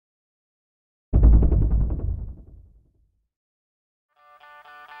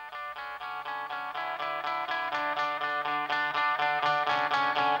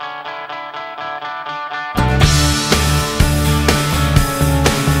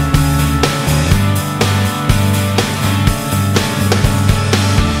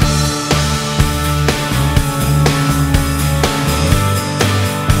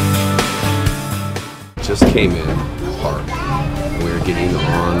came in park. We were getting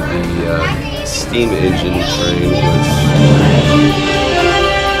on the steam engine train, which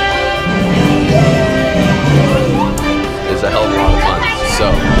is a hell of a lot of fun. So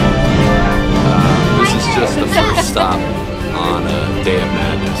this is just the first stop on a day of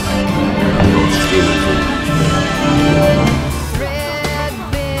madness here on the old steam engine.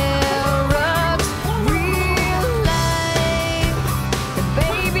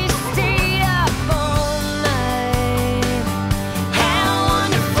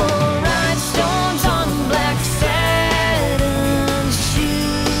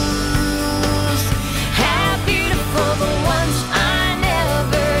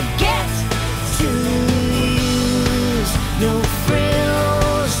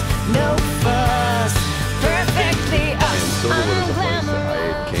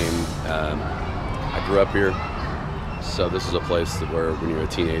 I grew up here, so this is a place that where when you're a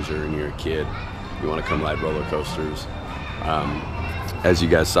teenager and you're a kid, you want to come ride roller coasters. As you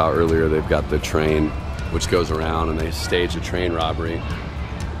guys saw earlier, they've got the train which goes around and they stage a train robbery.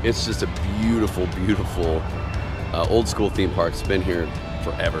 It's just a beautiful, beautiful old school theme park. It's been here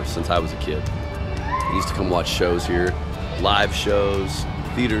forever, since I was a kid. I used to come watch shows here, live shows,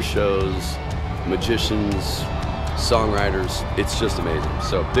 theater shows, magicians, songwriters. It's just amazing.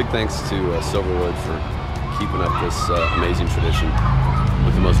 So big thanks to Silverwood for keeping up this amazing tradition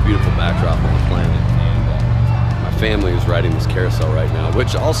with the most beautiful backdrop on the planet. And my family is riding this carousel right now,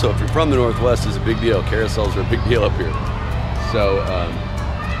 which also, if you're from the Northwest, is a big deal. Carousels are a big deal up here. So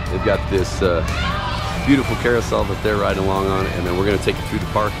they've got this beautiful carousel that they're riding along on, and then we're going to take you through the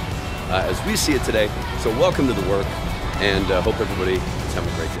park as we see it today. So welcome to the work, and hope everybody is having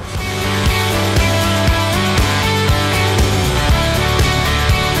a great day.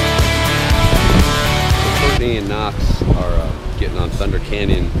 Courtney and Knox are getting on Thunder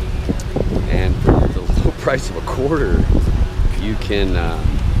Canyon, and for the low price of $0.25, you can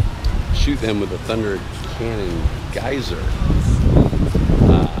shoot them with a Thunder Canyon geyser.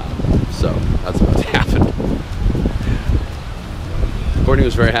 So that's about to happen. Courtney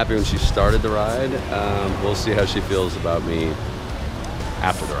was very happy when she started the ride. We'll see how she feels about me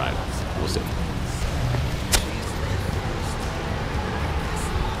after the ride. We'll see.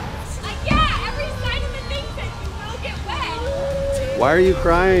 Why are you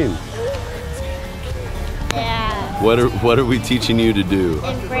crying? Yeah. What are we teaching you to do?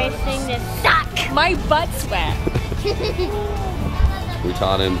 Embracing the suck. My butt's wet. We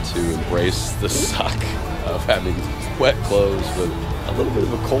taught him to embrace the suck of having wet clothes with a little bit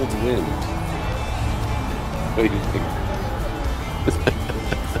of a cold wind. What do you think?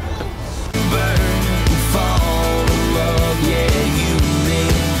 Fall in love, yeah, you and me.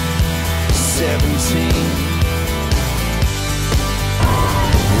 17.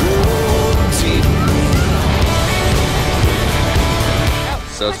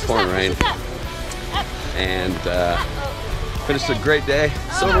 So it's pouring rain, and finished a great day.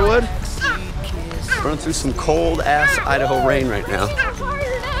 Silverwood, running through some cold ass Idaho rain right now.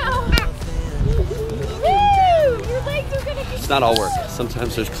 It's not all work.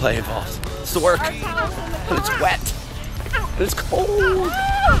 Sometimes there's play involved. It's the work, and it's wet, and it's cold.